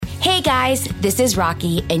Hey guys, this is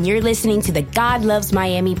Rocky, and you're listening to the God Loves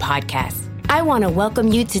Miami podcast. I want to welcome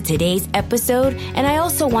you to today's episode, and I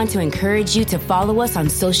also want to encourage you to follow us on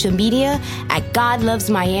social media at God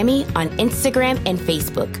Loves Miami on Instagram and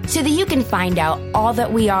Facebook so that you can find out all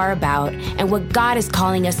that we are about and what God is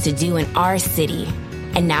calling us to do in our city.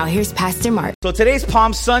 And now here's Pastor Mark. So today's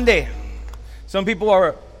Palm Sunday. Some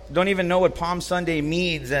people don't even know what Palm Sunday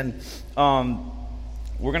means, and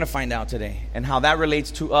we're going to find out today and how that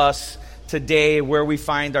relates to us today, where we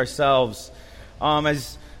find ourselves.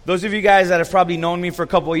 As those of you guys that have probably known me for a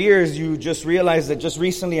couple of years, you just realized that just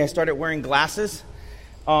recently I started wearing glasses.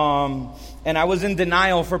 And I was in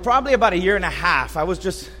denial for probably about a year and a half. I was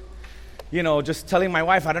just telling my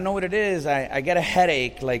wife, I don't know what it is. I get a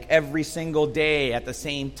headache like every single day at the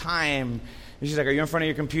same time. And she's like, are you in front of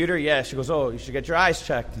your computer? Yeah. She goes, oh, you should get your eyes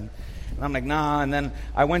checked. And I'm like, nah. And then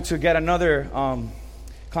I went to get another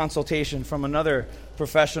consultation from another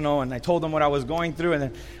professional, and I told them what I was going through, and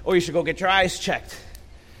then, oh, you should go get your eyes checked.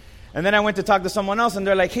 And then I went to talk to someone else, and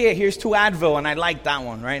they're like, hey, here's 2 Advil, and I liked that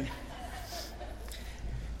one, right?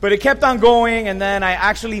 But it kept on going, and then I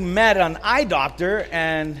actually met an eye doctor,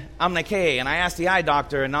 and I'm like, hey, and I asked the eye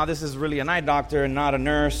doctor, and now this is really an eye doctor and not a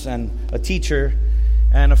nurse and a teacher,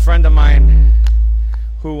 and a friend of mine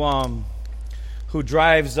who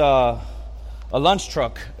drives a lunch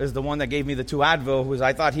truck is the one that gave me the 2 Advil,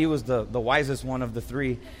 I thought he was the wisest one of the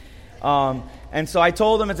 3. And so I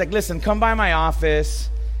told him, it's like, listen, come by my office,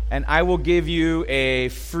 and I will give you a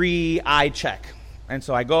free eye check. And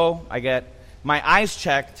so I go, I get my eyes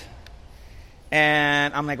checked,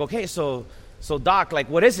 and I'm like, okay, so doc, like,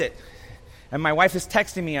 what is it? And my wife is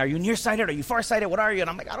texting me, are you nearsighted? Are you farsighted? What are you? And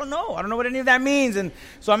I'm like, I don't know what any of that means. And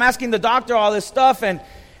so I'm asking the doctor all this stuff, and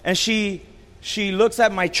she looks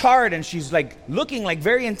at my chart, and she's like looking like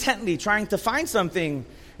very intently, trying to find something.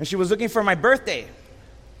 And she was looking for my birthday.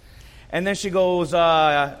 And then she goes,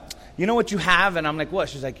 you know what you have? And I'm like, what?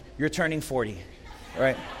 She's like, you're turning 40,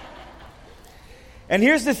 right? And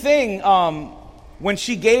here's the thing. When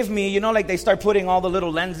she gave me, like they start putting all the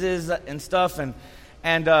little lenses and stuff.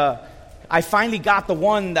 And I finally got the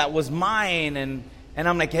one that was mine, and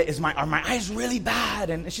I'm like, are my eyes really bad?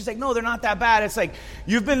 And she's like, no, they're not that bad. It's like,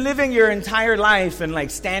 you've been living your entire life in like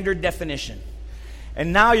standard definition.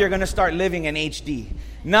 And now you're going to start living in HD.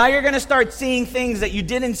 Now you're going to start seeing things that you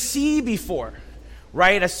didn't see before,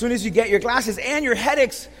 right? As soon as you get your glasses, and your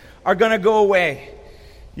headaches are going to go away.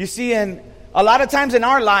 You see, and a lot of times in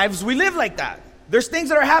our lives, we live like that. There's things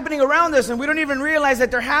that are happening around us, and we don't even realize that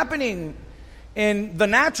they're happening in the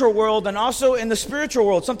natural world and also in the spiritual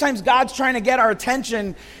world. Sometimes God's trying to get our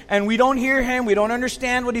attention, and we don't hear Him. We don't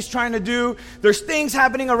understand what He's trying to do. There's things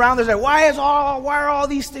happening around us. Like, why are all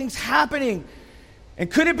these things happening? And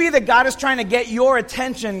could it be that God is trying to get your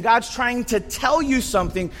attention? God's trying to tell you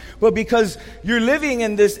something, but because you're living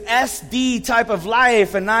in this SD type of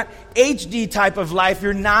life and not HD type of life,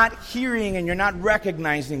 you're not hearing and you're not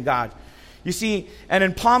recognizing God. You see, and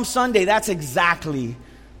in Palm Sunday, that's exactly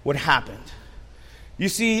what happened. You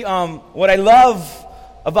see, what I love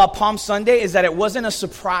about Palm Sunday is that it wasn't a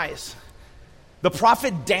surprise. The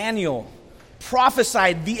prophet Daniel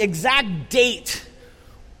prophesied the exact date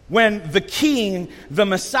when the king, the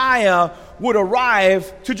Messiah, would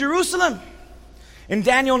arrive to Jerusalem. In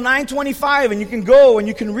Daniel 9:25, and you can go and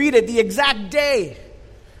you can read it, the exact day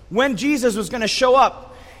when Jesus was going to show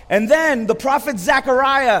up. And then the prophet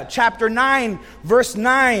Zechariah, chapter 9, verse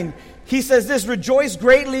 9, he says this, rejoice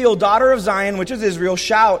greatly, O daughter of Zion, which is Israel.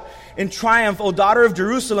 Shout in triumph, O daughter of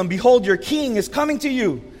Jerusalem. Behold, your king is coming to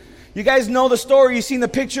you. You guys know the story. You've seen the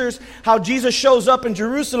pictures, how Jesus shows up in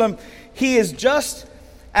Jerusalem. He is just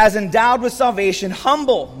as endowed with salvation,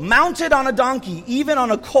 humble, mounted on a donkey, even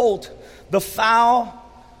on a colt, the foal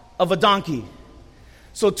of a donkey.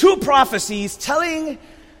 So 2 prophecies telling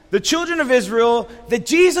the children of Israel that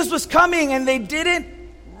Jesus was coming, and they didn't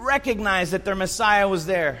recognize that their Messiah was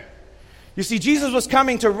there. You see, Jesus was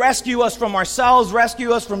coming to rescue us from ourselves,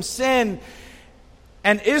 rescue us from sin.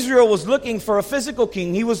 And Israel was looking for a physical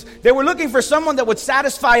king. They were looking for someone that would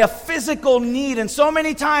satisfy a physical need. And so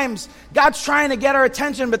many times, God's trying to get our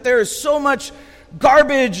attention, but there is so much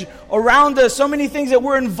garbage around us, so many things that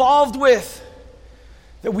we're involved with,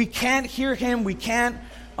 that we can't hear Him, we can't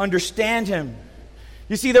understand Him.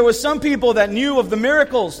 You see, there were some people that knew of the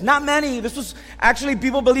miracles. Not many.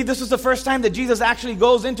 People believe this was the first time that Jesus actually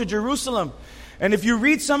goes into Jerusalem. And if you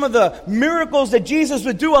read some of the miracles that Jesus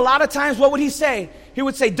would do, a lot of times, what would He say? He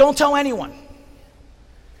would say, don't tell anyone.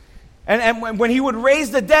 And when He would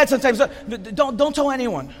raise the dead, sometimes, don't tell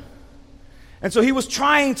anyone. And so He was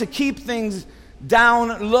trying to keep things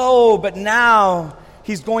down low, but now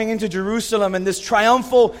he's going into Jerusalem and this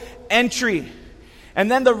triumphal entry. And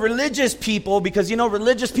then the religious people, because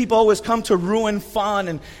religious people always come to ruin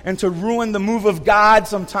fun and to ruin the move of God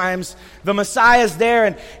sometimes. The Messiah's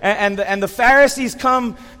there and the Pharisees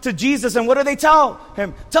come to Jesus, and what do they tell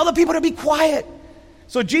him? Tell the people to be quiet.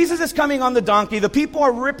 So Jesus is coming on the donkey. The people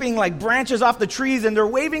are ripping like branches off the trees, and they're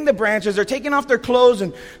waving the branches. They're taking off their clothes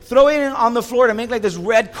and throwing it on the floor to make like this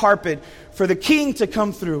red carpet for the king to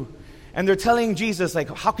come through. And they're telling Jesus, like,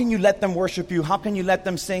 how can you let them worship you? How can you let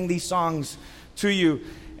them sing these songs to you?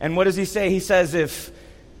 And what does he say? He says, if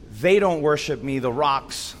they don't worship me, the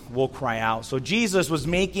rocks will cry out. So Jesus was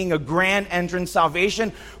making a grand entrance.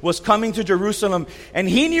 Salvation was coming to Jerusalem, and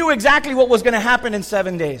he knew exactly what was going to happen in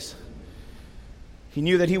 7 days. He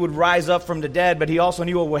knew that he would rise up from the dead, but he also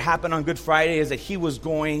knew what would happen on Good Friday is that he was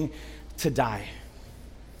going to die.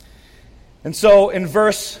 And so in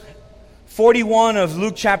verse 41 of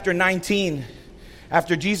Luke chapter 19,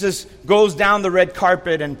 after Jesus goes down the red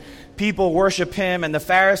carpet and people worship him and the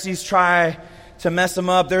Pharisees try to mess him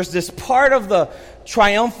up, there's this part of the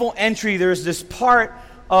triumphal entry, there's this part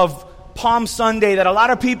of Palm Sunday that a lot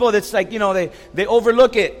of people, that's like, they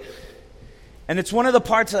overlook it. And it's one of the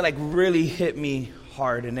parts that like really hit me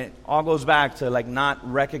hard, and it all goes back to like not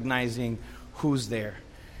recognizing who's there.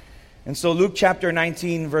 And so Luke chapter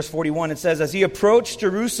 19 verse 41, it says, as he approached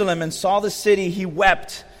Jerusalem and saw the city, he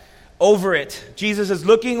wept over it. Jesus is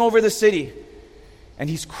looking over the city, and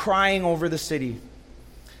he's crying over the city.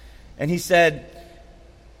 And he said,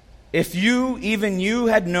 if you, even you,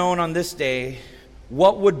 had known on this day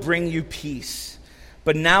what would bring you peace,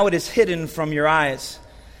 but now it is hidden from your eyes.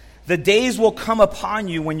 The days will come upon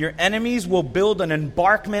you when your enemies will build an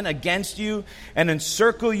embankment against you and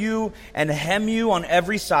encircle you and hem you on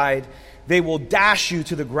every side. They will dash you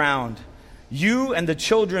to the ground, you and the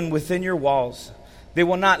children within your walls. They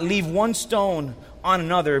will not leave one stone on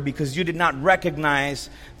another, because you did not recognize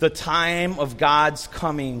the time of God's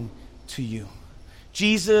coming to you.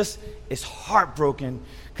 Jesus is heartbroken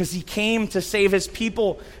because he came to save his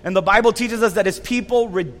people. And the Bible teaches us that his people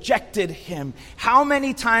rejected him. How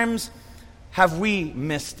many times have we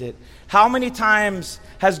missed it? How many times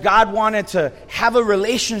has God wanted to have a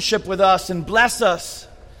relationship with us and bless us,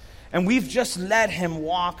 and we've just let him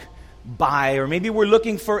walk by? Or maybe we're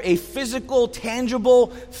looking for a physical, tangible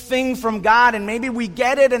thing from God, and maybe we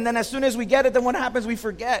get it, and then as soon as we get it, then what happens? We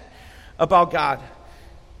forget about God.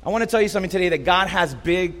 I want to tell you something today, that God has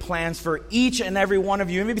big plans for each and every one of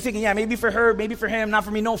you. You may be thinking, yeah, maybe for her, maybe for him, not for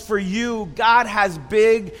me. No, for you. God has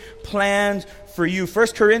big plans for you. 1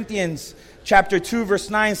 Corinthians chapter 2 verse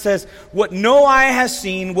 9 says, what no eye has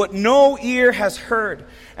seen, what no ear has heard,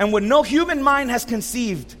 and what no human mind has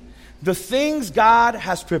conceived, the things God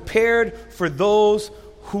has prepared for those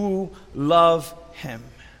who love him.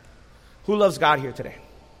 Who loves God here today?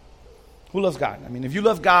 Who loves God? I mean, if you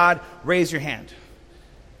love God, raise your hand.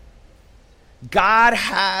 God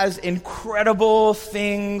has incredible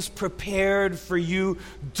things prepared for you.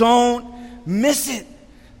 Don't miss it.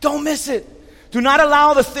 Don't miss it. Do not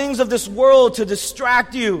allow the things of this world to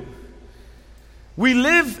distract you. We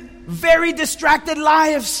live very distracted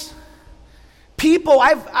lives. People,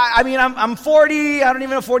 I'm 40, I don't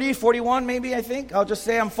even know, 40, 41 maybe, I think. I'll just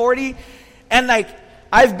say I'm 40. And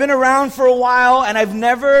I've been around for a while, and I've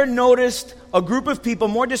never noticed a group of people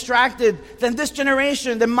more distracted than this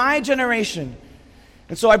generation, than my generation.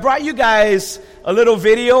 And so I brought you guys a little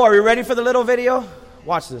video. Are you ready for the little video?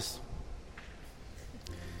 Watch this.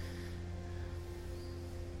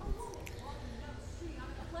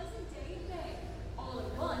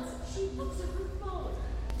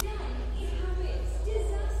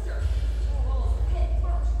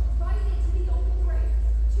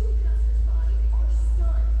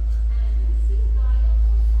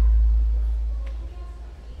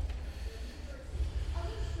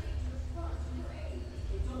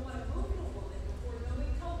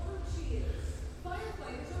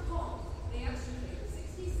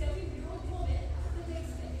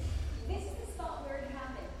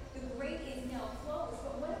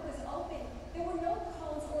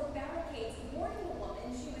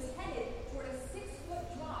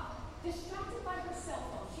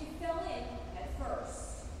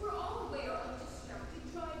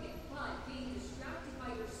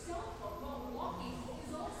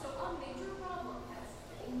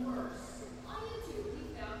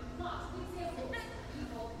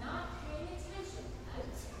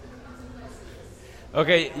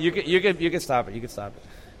 Okay, you can stop it. You can stop it.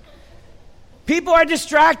 People are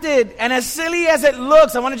distracted, and as silly as it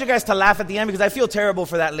looks, I wanted you guys to laugh at the end because I feel terrible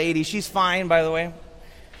for that lady. She's fine, by the way,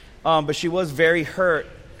 but she was very hurt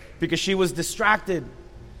because she was distracted.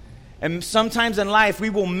 And sometimes in life, we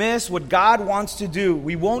will miss what God wants to do.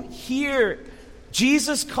 We won't hear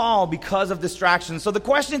Jesus' call because of distractions. So the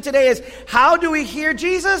question today is, how do we hear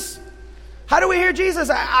Jesus? How do we hear Jesus?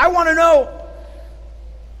 I want to know.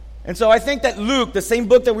 And so I think that Luke, the same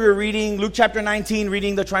book that we were reading, Luke chapter 19,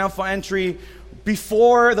 reading the triumphal entry,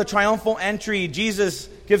 before the triumphal entry, Jesus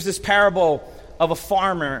gives this parable of a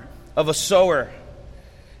farmer, of a sower.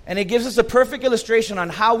 And it gives us a perfect illustration on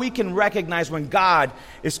how we can recognize when God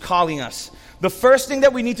is calling us. The first thing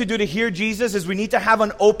that we need to do to hear Jesus is we need to have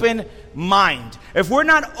an open mind. If we're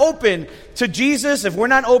not open to Jesus, if we're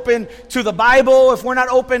not open to the Bible, if we're not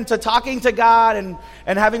open to talking to God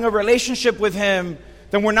and having a relationship with Him,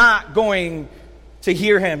 then we're not going to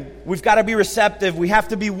hear Him. We've got to be receptive. We have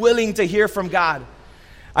to be willing to hear from God.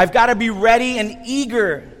 I've got to be ready and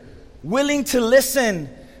eager, willing to listen,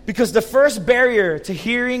 because the first barrier to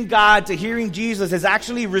hearing God, to hearing Jesus, is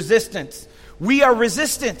actually resistance. We are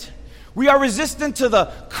resistant. We are resistant to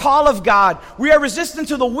the call of God. We are resistant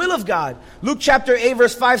to the will of God. Luke chapter 8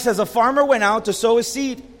 verse 5 says, a farmer went out to sow his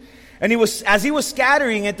seed. And as he was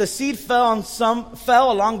scattering it, the seed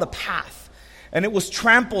fell along the path. And it was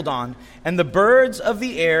trampled on, and the birds of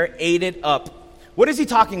the air ate it up. What is he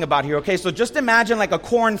talking about here? Okay, so just imagine like a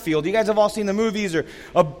cornfield. You guys have all seen the movies, or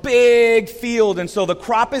a big field. And so the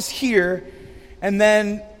crop is here, and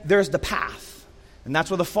then there's the path. And that's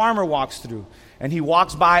where the farmer walks through. And he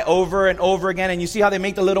walks by over and over again. And you see how they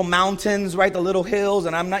make the little mountains, right? The little hills.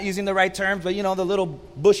 And I'm not using the right terms, but the little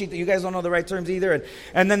bushy, you guys don't know the right terms either.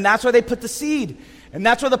 And then that's where they put the seed. And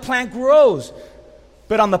that's where the plant grows.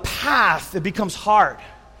 But on the path, it becomes hard.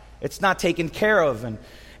 It's not taken care of. And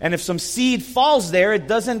if some seed falls there, it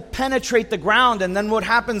doesn't penetrate the ground. And then what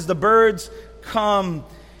happens? The birds come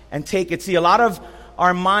and take it. See, a lot of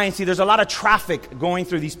our minds, there's a lot of traffic going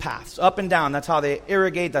through these paths, up and down. That's how they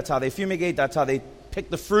irrigate. That's how they fumigate. That's how they pick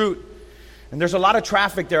the fruit. And there's a lot of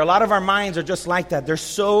traffic there. A lot of our minds are just like that. There's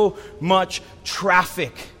so much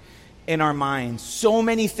traffic in our minds. So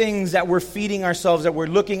many things that we're feeding ourselves, that we're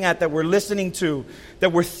looking at, that we're listening to,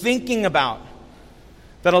 that we're thinking about.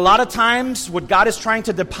 That a lot of times what God is trying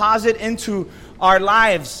to deposit into our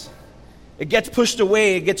lives, it gets pushed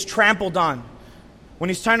away, it gets trampled on. When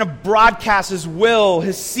He's trying to broadcast His will,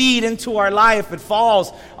 His seed into our life, it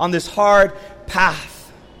falls on this hard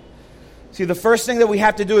path. See, the first thing that we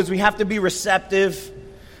have to do is we have to be receptive.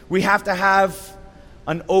 We have to have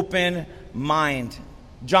an open mind.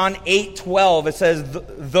 John 8:12, it says,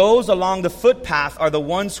 those along the footpath are the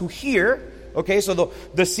ones who hear. Okay, so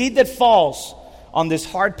the seed that falls on this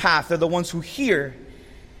hard path, they're the ones who hear.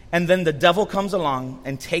 And then the devil comes along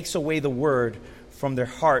and takes away the word from their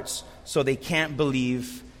hearts so they can't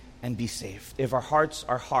believe and be saved. If our hearts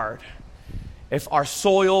are hard, if our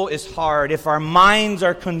soil is hard, if our minds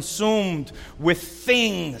are consumed with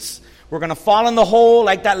things, we're going to fall in the hole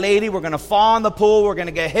like that lady. We're going to fall in the pool. We're going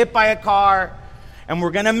to get hit by a car. And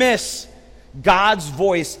we're going to miss God's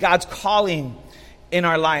voice, God's calling in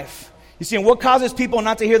our life. You see, and what causes people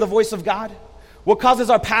not to hear the voice of God? What causes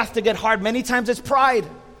our path to get hard? Many times it's pride.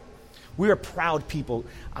 We are proud people.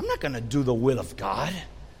 I'm not going to do the will of God.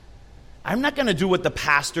 I'm not going to do what the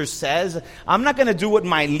pastor says. I'm not going to do what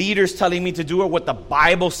my leader's telling me to do or what the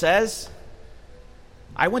Bible says.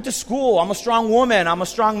 I went to school. I'm a strong woman. I'm a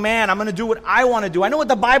strong man. I'm going to do what I want to do. I know what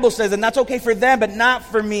the Bible says, and that's okay for them, but not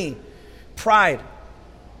for me. Pride.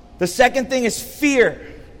 The second thing is fear.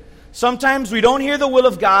 Sometimes we don't hear the will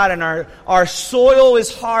of God, and our soil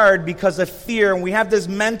is hard because of fear, and we have this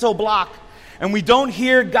mental block, and we don't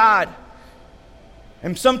hear God.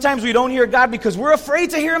 And sometimes we don't hear God because we're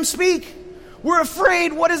afraid to hear Him speak. We're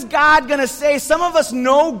afraid, what is God going to say? Some of us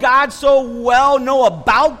know God so well, know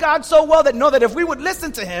about God so well, that know that if we would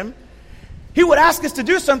listen to Him, He would ask us to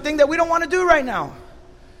do something that we don't want to do right now.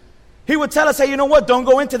 He would tell us, hey, you know what? Don't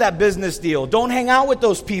go into that business deal. Don't hang out with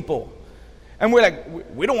those people. And we're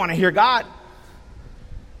like, we don't want to hear God.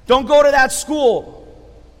 Don't go to that school.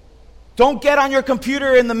 Don't get on your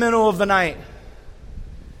computer in the middle of the night.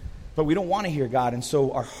 But we don't want to hear God, and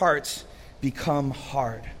so our hearts become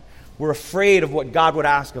hard. We're afraid of what God would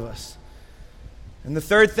ask of us. And the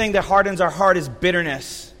third thing that hardens our heart is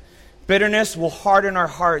bitterness. Bitterness will harden our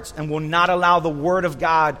hearts and will not allow the Word of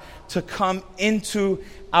God to come into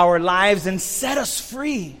our lives and set us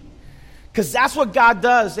free. Because that's what God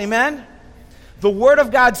does, amen? The Word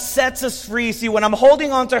of God sets us free. See, when I'm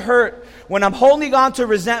holding on to hurt, when I'm holding on to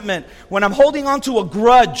resentment, when I'm holding on to a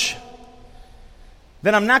grudge,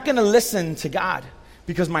 then I'm not going to listen to God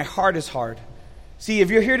because my heart is hard. See, if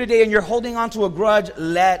you're here today and you're holding on to a grudge,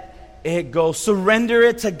 let it go. Surrender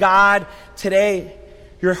it to God today.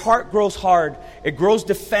 Your heart grows hard. It grows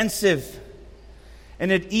defensive.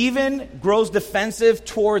 And it even grows defensive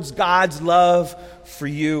towards God's love for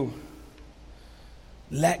you.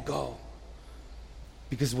 Let go.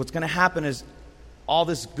 Because what's going to happen is all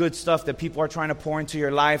this good stuff that people are trying to pour into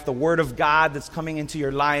your life, the Word of God that's coming into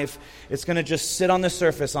your life, it's going to just sit on the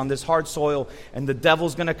surface, on this hard soil, and the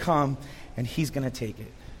devil's going to come, and he's going to take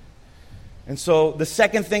it. And so the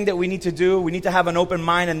second thing that we need to do, we need to have an open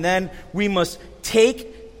mind, and then we must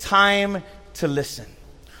take time to listen.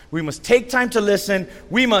 We must take time to listen.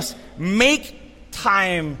 We must make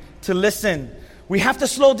time to listen. We have to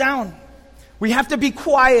slow down. We have to be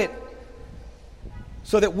quiet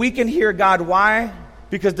so that we can hear God. Why?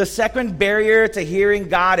 Because the second barrier to hearing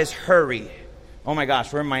God is hurry. Oh my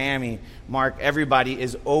gosh, we're in Miami. Mark, everybody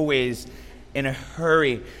is always in a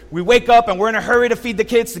hurry. We wake up and we're in a hurry to feed the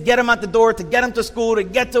kids, to get them out the door, to get them to school, to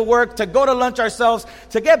get to work, to go to lunch ourselves,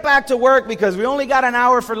 to get back to work because we only got an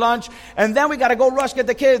hour for lunch, and then we got to go rush get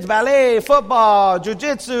the kids, ballet, football,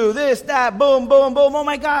 jiu-jitsu, this, that, boom, boom, boom. Oh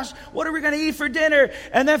my gosh, what are we going to eat for dinner?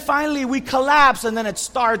 And then finally we collapse, and then it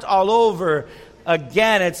starts all over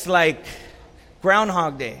again. It's like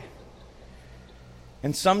Groundhog Day.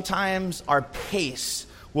 And sometimes our pace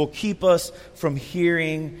will keep us from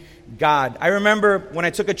hearing God. I remember when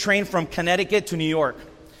I took a train from Connecticut to New York.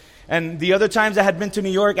 And the other times I had been to New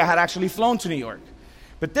York, I had actually flown to New York.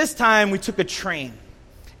 But this time we took a train.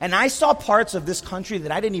 And I saw parts of this country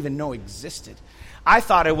that I didn't even know existed. I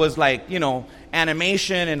thought it was like,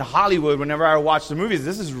 animation in Hollywood whenever I watched the movies.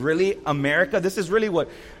 This is really America. This is really what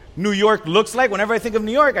New York looks like. Whenever I think of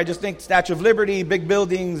New York, I just think Statue of Liberty, big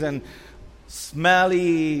buildings, and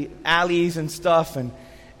smelly alleys and stuff.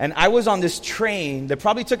 And I was on this train that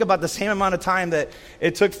probably took about the same amount of time that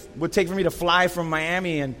would take for me to fly from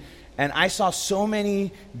Miami. And I saw so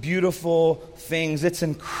many beautiful things. It's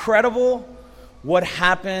incredible what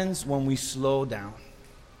happens when we slow down.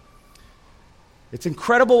 It's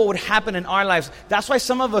incredible what would happen in our lives. That's why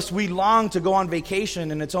some of us, we long to go on vacation,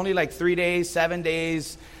 and it's only like 3 days, 7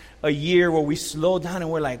 days, a year where we slow down and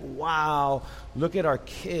we're like, wow, look at our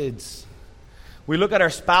kids. We look at our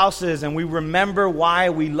spouses and we remember why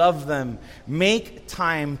we love them. Make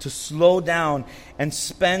time to slow down and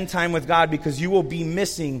spend time with God, because you will be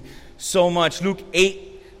missing so much. Luke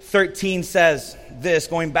 8:13 says this,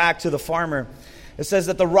 going back to the farmer. It says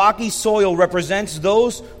that the rocky soil represents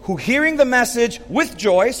those who hearing the message with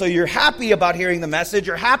joy. So you're happy about hearing the message.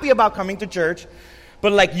 You're happy about coming to church.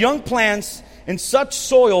 But like young plants in such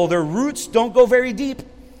soil, their roots don't go very deep.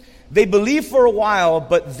 They believe for a while,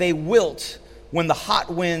 but they wilt when the hot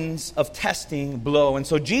winds of testing blow. And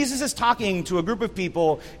so Jesus is talking to a group of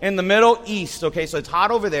people in the Middle East, okay? So it's hot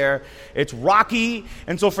over there. It's rocky.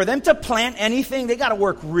 And so for them to plant anything, they got to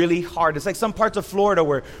work really hard. It's like some parts of Florida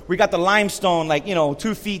where we got the limestone,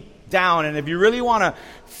 2 feet down. And if you really want to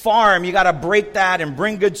farm, you got to break that and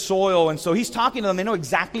bring good soil. And so he's talking to them. They know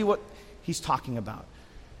exactly what he's talking about.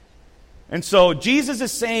 And so Jesus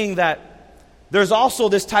is saying that there's also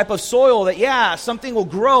this type of soil that, something will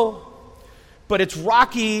grow, but it's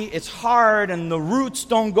rocky, it's hard, and the roots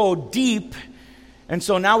don't go deep. And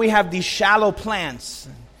so now we have these shallow plants.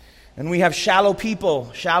 And we have shallow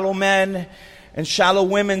people, shallow men and shallow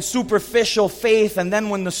women, superficial faith. And then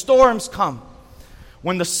when the storms come,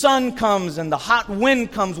 when the sun comes and the hot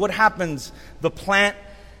wind comes, what happens? The plant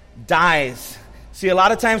dies. See, a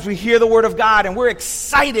lot of times we hear the word of God and we're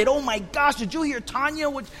excited. Oh my gosh, did you hear Tanya?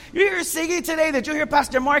 Did you hear singing today? Did you hear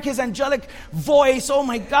Pastor Mark, his angelic voice? Oh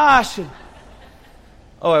my gosh.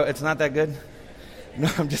 Oh, it's not that good? No,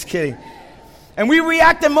 I'm just kidding. And we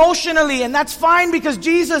react emotionally, and that's fine, because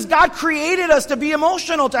God created us to be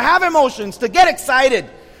emotional, to have emotions, to get excited,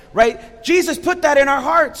 right? Jesus put that in our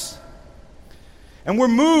hearts. And we're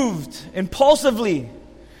moved impulsively,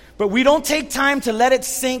 but we don't take time to let it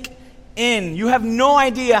sink in. You have no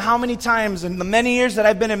idea how many times in the many years that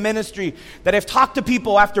I've been in ministry that I've talked to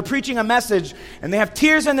people after preaching a message, and they have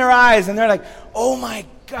tears in their eyes, and they're like, oh my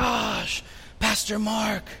gosh, Pastor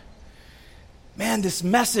Mark, man, this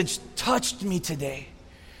message touched me today.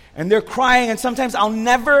 And they're crying, and sometimes I'll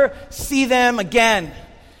never see them again.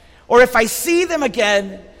 Or if I see them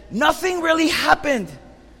again, nothing really happened.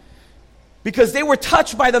 Because they were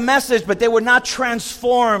touched by the message, but they were not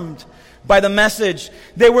transformed by the message.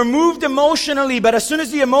 They were moved emotionally, but as soon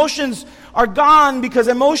as the emotions are gone, because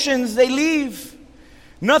emotions, they leave,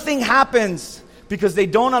 nothing happens. Because they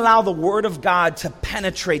don't allow the Word of God to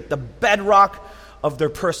penetrate the bedrock of their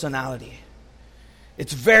personality.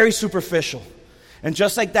 It's very superficial. And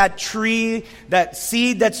just like that tree, that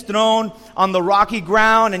seed that's thrown on the rocky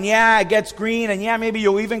ground, and yeah, it gets green, and yeah, maybe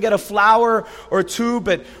you'll even get a flower or two,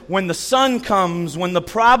 but when the sun comes, when the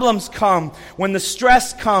problems come, when the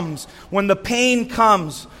stress comes, when the pain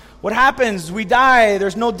comes, what happens? We die.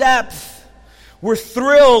 There's no depth. We're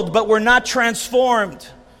thrilled, but we're not transformed.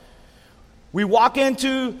 We walk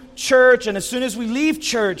into church, and as soon as we leave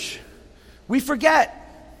church, we forget.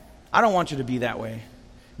 I don't want you to be that way.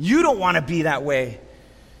 You don't want to be that way.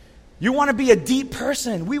 You want to be a deep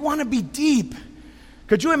person. We want to be deep.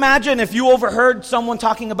 Could you imagine if you overheard someone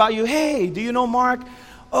talking about you? Hey, do you know Mark?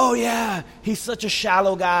 Oh yeah, he's such a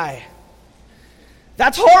shallow guy.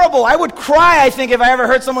 That's horrible. I would cry, I think, if I ever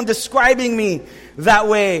heard someone describing me that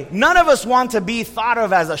way. None of us want to be thought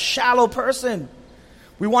of as a shallow person.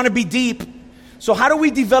 We want to be deep. So how do we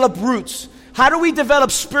develop roots? How do we develop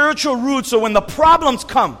spiritual roots so when the problems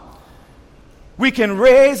come, we can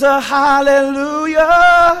raise a hallelujah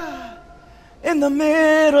in the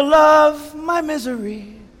middle of my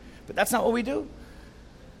misery? But that's not what we do.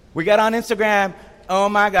 We get on Instagram. Oh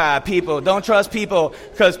my God, people, don't trust people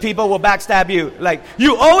because people will backstab you. Like,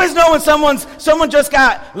 you always know when someone just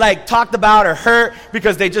got like talked about or hurt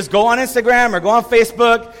because they just go on Instagram or go on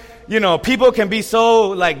Facebook. You know, people can be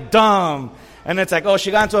so like dumb. And it's like, oh,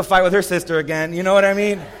 she got into a fight with her sister again. You know what I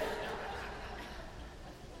mean?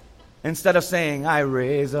 Instead of saying, I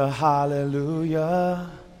raise a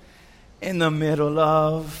hallelujah in the middle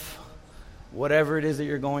of whatever it is that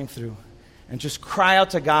you're going through. And just cry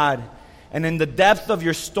out to God. And in the depth of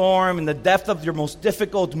your storm, in the depth of your most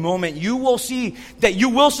difficult moment, you will see that you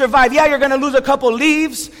will survive. Yeah, you're going to lose a couple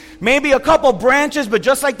leaves, maybe a couple branches, but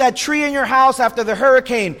just like that tree in your house after the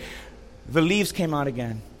hurricane, the leaves came out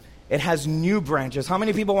again. It has new branches. How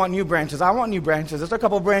many people want new branches? I want new branches. There's a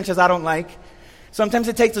couple branches I don't like. Sometimes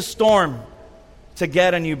it takes a storm to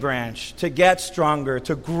get a new branch, to get stronger,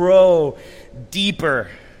 to grow deeper.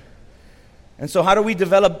 And so how do we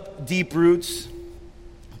develop deep roots?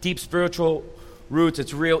 Deep spiritual roots,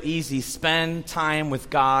 it's real easy. Spend time with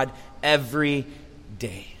God every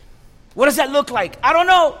day. What does that look like? I don't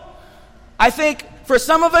know. I think for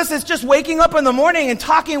some of us, it's just waking up in the morning and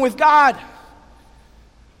talking with God.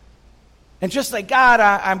 And just like, God,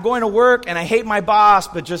 I'm going to work and I hate my boss,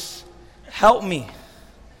 but just help me.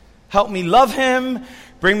 Help me love him,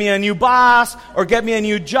 bring me a new boss, or get me a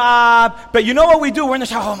new job. But you know what we do? We're in the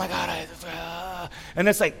shower, oh my God. And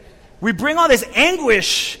it's like, we bring all this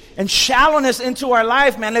anguish and shallowness into our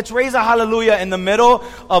life, man. Let's raise a hallelujah in the middle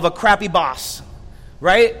of a crappy boss,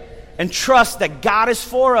 right? And trust that God is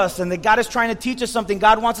for us and that God is trying to teach us something.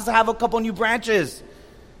 God wants us to have a couple new branches.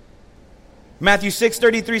 Matthew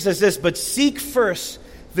 6:33 says this, but seek first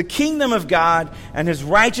the kingdom of God and his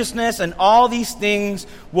righteousness, and all these things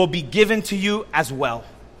will be given to you as well.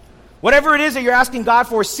 Whatever it is that you're asking God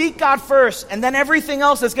for, seek God first, and then everything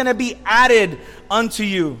else is going to be added unto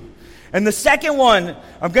you. And the second one,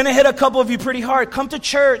 I'm going to hit a couple of you pretty hard. Come to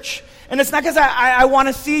church. And it's not because I want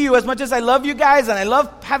to see you as much as I love you guys and I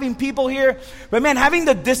love having people here. But man, having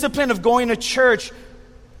the discipline of going to church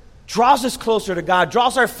draws us closer to God,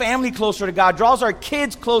 draws our family closer to God, draws our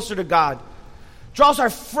kids closer to God, draws our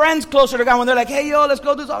friends closer to God when they're like, hey, yo, let's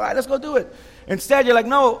go do this. All right, let's go do it. Instead, you're like,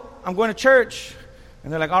 no, I'm going to church.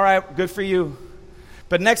 And they're like, all right, good for you.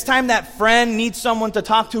 But next time that friend needs someone to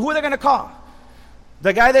talk to, who are they going to call?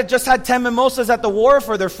 The guy that just had 10 mimosas at the wharf,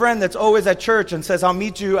 or their friend that's always at church and says, I'll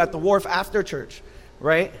meet you at the wharf after church,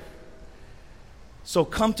 right? So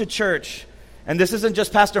come to church. And this isn't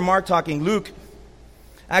just Pastor Mark talking. Luke,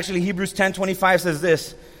 actually Hebrews 10:25 says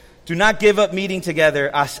this, do not give up meeting together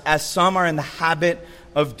as some are in the habit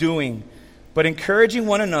of doing, but encouraging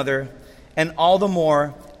one another, and all the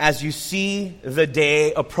more as you see the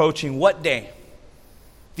day approaching. What day?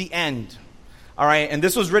 The end. All right, and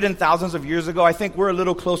this was written thousands of years ago. I think we're a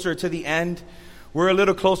little closer to the end. We're a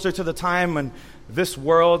little closer to the time when this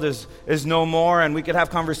world is no more, and we could have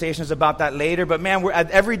conversations about that later. But man, we're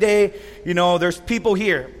every day, you know, there's people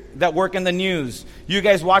here that work in the news. You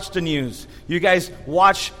guys watch the news. You guys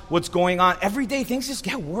watch what's going on. Every day things just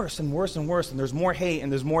get worse and worse and worse, and there's more hate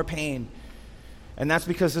and there's more pain. And that's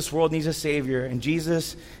because this world needs a Savior, and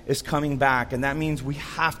Jesus is coming back. And that means we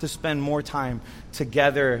have to spend more time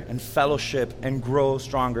together and fellowship and grow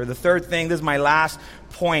stronger. The third thing, this is my last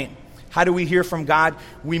point. How do we hear from God?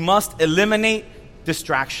 We must eliminate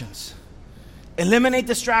distractions. Eliminate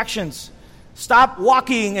distractions. Stop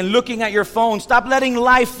walking and looking at your phone. Stop letting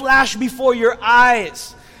life flash before your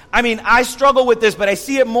eyes. I mean, I struggle with this, but I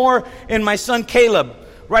see it more in my son Caleb.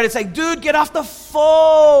 Right? It's like, dude, get off the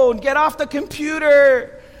phone. Get off the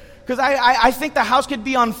computer. Because I think the house could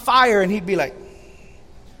be on fire, and he'd be like...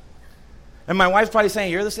 And my wife's probably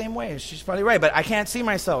saying, you're the same way. She's probably right, but I can't see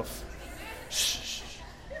myself. Shh.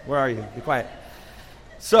 Where are you? Be quiet.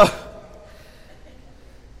 So,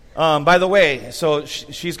 by the way, so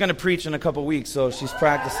she's going to preach in a couple weeks, so she's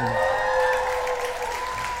practicing.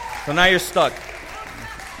 So now you're stuck.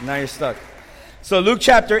 So Luke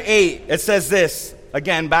chapter 8, it says this.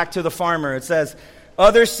 Again, back to the farmer. It says,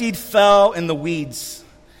 other seed fell in the weeds,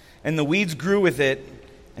 and the weeds grew with it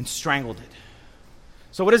and strangled it.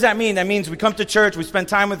 So what does that mean? That means we come to church, we spend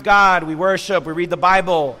time with God, we worship, we read the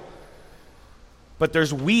Bible, but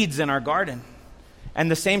there's weeds in our garden.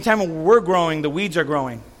 And the same time when we're growing, the weeds are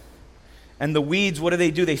growing. And the weeds, what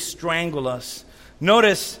do? They strangle us.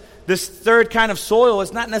 Notice, this third kind of soil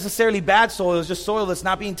is not necessarily bad soil, it's just soil that's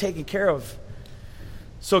not being taken care of.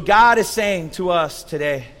 So God is saying to us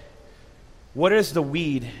today, what is the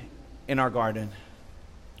weed in our garden?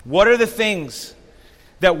 What are the things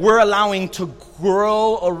that we're allowing to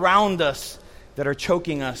grow around us that are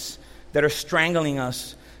choking us, that are strangling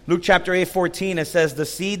us? Luke chapter 8:14, it says, the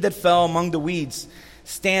seed that fell among the weeds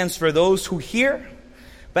stands for those who hear,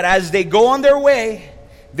 but as they go on their way,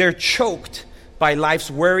 they're choked by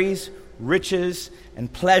life's worries, riches,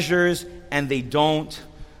 and pleasures, and they don't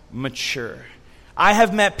mature. I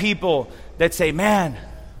have met people that say, man,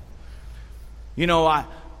 you know,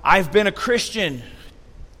 I've been a Christian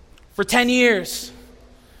for 10 years.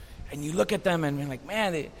 And you look at them and you're like,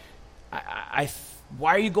 man,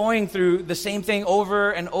 why are you going through the same thing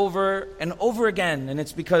over and over and over again? And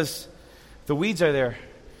it's because the weeds are there.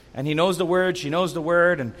 And he knows the word, she knows the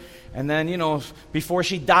word, and then, you know, before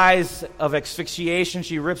she dies of asphyxiation,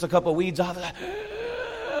 she rips a couple weeds off.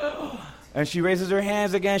 And she raises her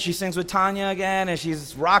hands again, she sings with Tanya again, and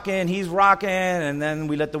she's rocking, he's rocking, and then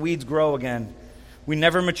we let the weeds grow again. We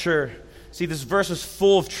never mature. See, this verse is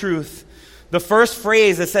full of truth. The first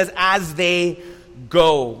phrase, it says, as they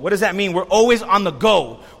go. What does that mean? We're always on the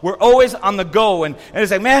go. We're always on the go. And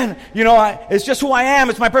it's like, man, you know, it's just who I am.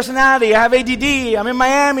 It's my personality. I have ADD. I'm in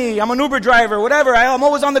Miami. I'm an Uber driver, whatever. I'm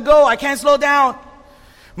always on the go. I can't slow down.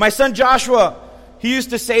 My son Joshua, he used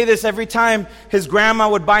to say this every time his grandma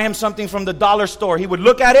would buy him something from the dollar store. He would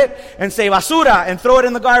look at it and say, basura, and throw it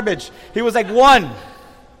in the garbage. He was like 1.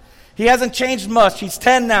 He hasn't changed much. He's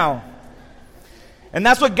 10 now. And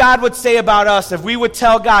that's what God would say about us if we would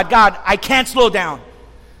tell God, God, I can't slow down.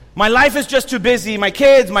 My life is just too busy. My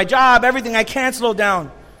kids, my job, everything, I can't slow down.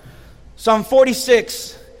 Psalm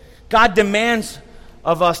 46, God demands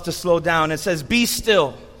of us to slow down. It says, be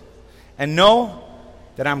still and know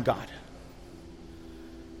that I'm God.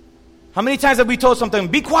 How many times have we told something,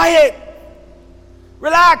 be quiet,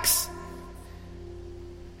 relax?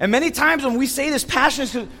 And many times when we say this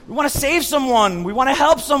passion, we want to save someone, we want to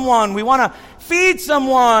help someone, we want to feed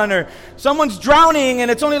someone, or someone's drowning and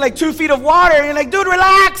it's only like 2 feet of water, and you're like, dude,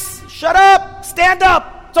 relax, shut up, stand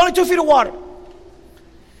up, it's only 2 feet of water.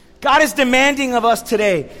 God is demanding of us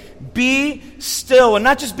today, be still, and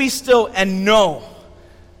not just be still, and know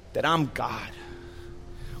that I'm God.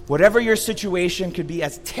 Whatever your situation could be,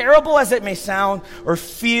 as terrible as it may sound or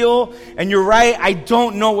feel, and you're right, I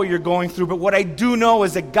don't know what you're going through, but what I do know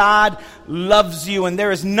is that God loves you, and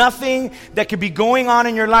there is nothing that could be going on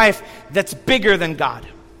in your life that's bigger than God.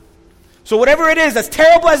 So whatever it is, as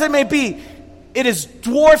terrible as it may be, it is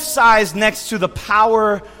dwarf-sized next to the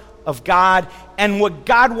power of God and what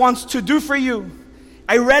God wants to do for you.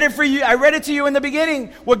 I read it for you. I read it to you in the beginning.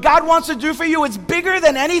 What God wants to do for you is bigger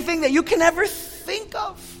than anything that you can ever think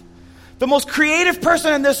of. The most creative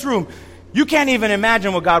person in this room, you can't even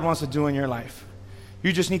imagine what God wants to do in your life.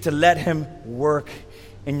 You just need to let Him work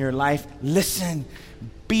in your life. Listen,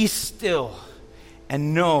 be still,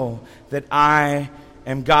 and know that I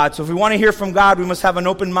am God. So if we want to hear from God, we must have an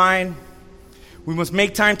open mind. We must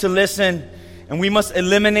make time to listen, and we must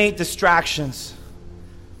eliminate distractions.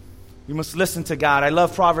 We must listen to God. I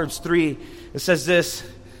love Proverbs 3. It says this,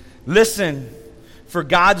 listen for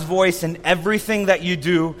God's voice in everything that you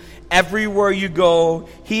do, everywhere you go.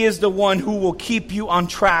 He is the one who will keep you on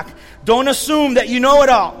track. Don't assume that you know it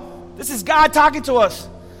all. This is God talking to us.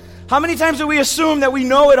 How many times do we assume that we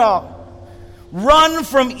know it all? Run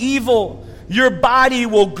from evil. Your body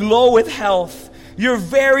will glow with health. Your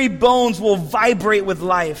very bones will vibrate with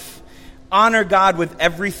life. Honor God with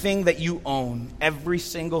everything that you own, every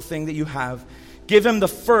single thing that you have. Give Him the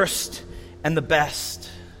first and the best.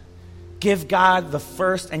 Give God the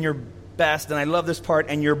first and your best. And I love this part.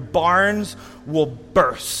 And your barns will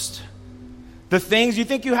burst. The things you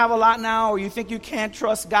think you have a lot now, or you think you can't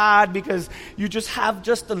trust God because you just have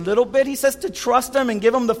just a little bit. He says to trust Him and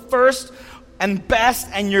give Him the first and best,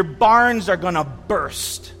 and your barns are going to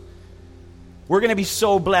burst. We're going to be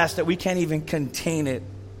so blessed that we can't even contain it.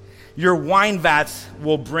 your wine vats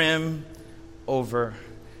will brim over.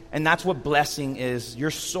 And that's what blessing is. You're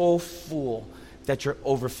so full that you're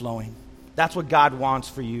overflowing. That's what God wants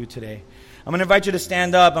for you today. I'm going to invite you to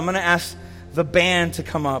stand up. I'm going to ask the band to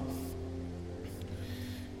come up.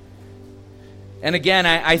 And again,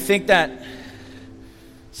 I think that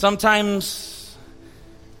sometimes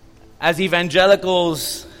as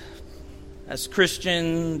evangelicals, as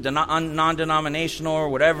Christian, non-denominational or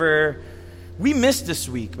whatever, we missed this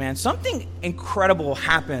week, man. Something incredible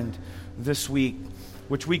happened this week,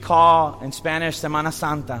 which we call in Spanish Semana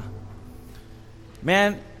Santa.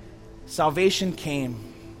 Man, salvation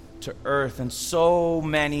came to earth, and so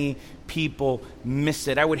many people miss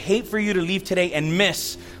it. I would hate for you to leave today and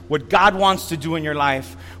miss what God wants to do in your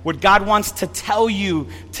life, what God wants to tell you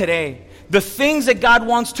today, the things that God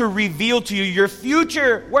wants to reveal to you, your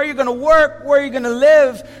future, where you're going to work, where you're going to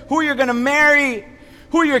live, who you're going to marry,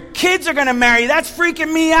 who your kids are going to marry. That's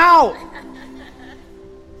freaking me out.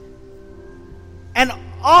 And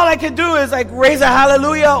all I could do is like raise a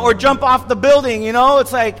hallelujah or jump off the building, you know?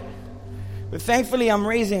 It's like, but thankfully I'm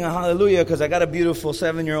raising a hallelujah because I got a beautiful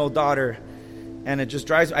 7-year-old daughter. And it just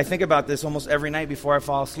drives, I think about this almost every night before I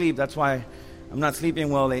fall asleep. That's why I'm not sleeping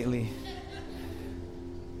well lately.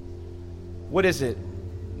 What is it?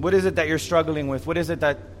 What is it that you're struggling with? What is it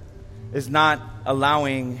that is not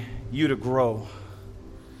allowing you to grow?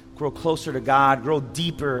 Grow closer to God, grow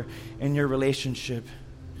deeper in your relationship.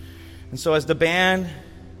 And so as the band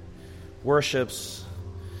worships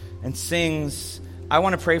and sings, I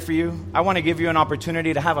want to pray for you. I want to give you an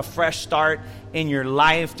opportunity to have a fresh start in your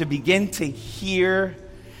life, to begin to hear.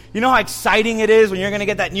 You know how exciting it is when you're going to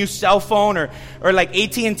get that new cell phone or like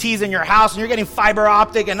AT&T's in your house and you're getting fiber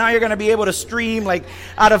optic and now you're going to be able to stream like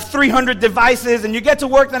out of 300 devices and you get to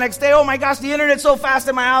work the next day. Oh my gosh, the internet's so fast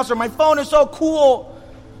in my house, or my phone is so cool.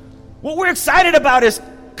 What we're excited about is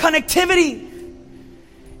connectivity.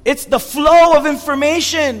 It's the flow of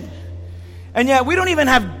information. And yet we don't even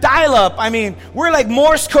have dial-up. I mean, we're like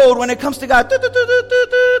Morse code when it comes to God.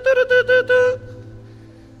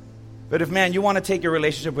 But if, man, you want to take your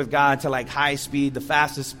relationship with God to like high speed, the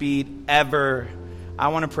fastest speed ever, I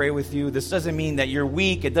want to pray with you. This doesn't mean that you're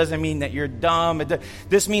weak. It doesn't mean that you're dumb.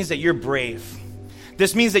 This means that you're brave.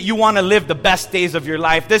 This means that you want to live the best days of your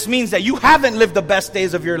life. This means that you haven't lived the best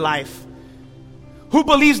days of your life. Who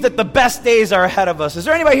believes that the best days are ahead of us? Is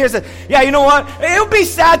there anybody here that says, yeah, you know what? It would be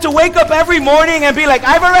sad to wake up every morning and be like,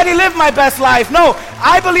 I've already lived my best life. No,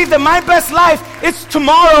 I believe that my best life is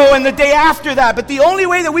tomorrow and the day after that. But the only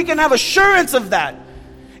way that we can have assurance of that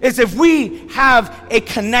is if we have a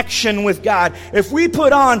connection with God. If we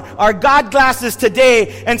put on our God glasses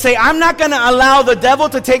today and say, I'm not going to allow the devil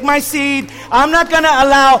to take my seed. I'm not going to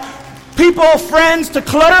allow people, friends to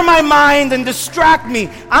clutter my mind and distract me.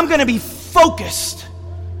 I'm going to be focused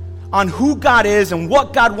on who God is and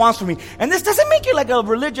what God wants from me. And this doesn't make you like a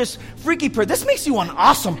religious, freaky person. This makes you an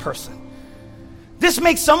awesome person. This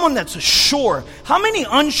makes someone that's sure. How many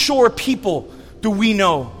unsure people do we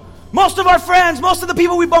know? Most of our friends, most of the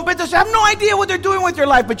people we bump into have no idea what they're doing with your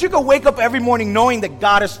life. But you can wake up every morning knowing that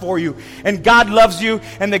God is for you and God loves you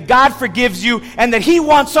and that God forgives you and that He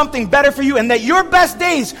wants something better for you and that your best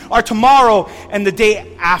days are tomorrow and the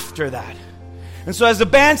day after that. And so as the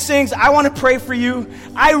band sings, I want to pray for you.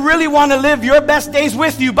 I really want to live your best days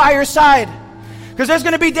with you by your side. Because there's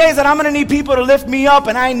going to be days that I'm going to need people to lift me up,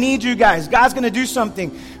 and I need you guys. God's going to do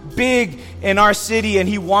something big in our city, and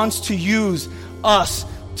He wants to use us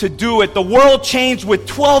to do it. The world changed with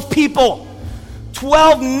 12 people,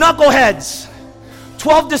 12 knuckleheads,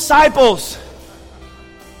 12 disciples.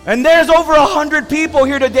 And there's over 100 people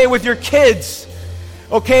here today with your kids.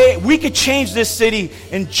 Okay, we could change this city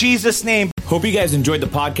in Jesus' name. Hope you guys enjoyed the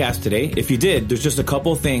podcast today. If you did, there's just a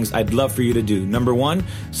couple things I'd love for you to do. Number one,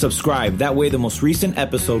 subscribe. That way the most recent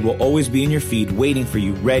episode will always be in your feed waiting for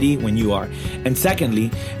you, ready when you are. And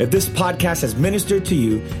secondly, if this podcast has ministered to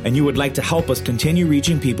you and you would like to help us continue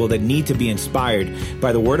reaching people that need to be inspired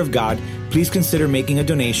by the Word of God, please consider making a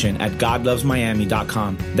donation at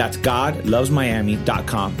godlovesmiami.com. That's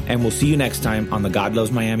godlovesmiami.com. And we'll see you next time on the God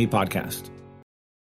Loves Miami podcast.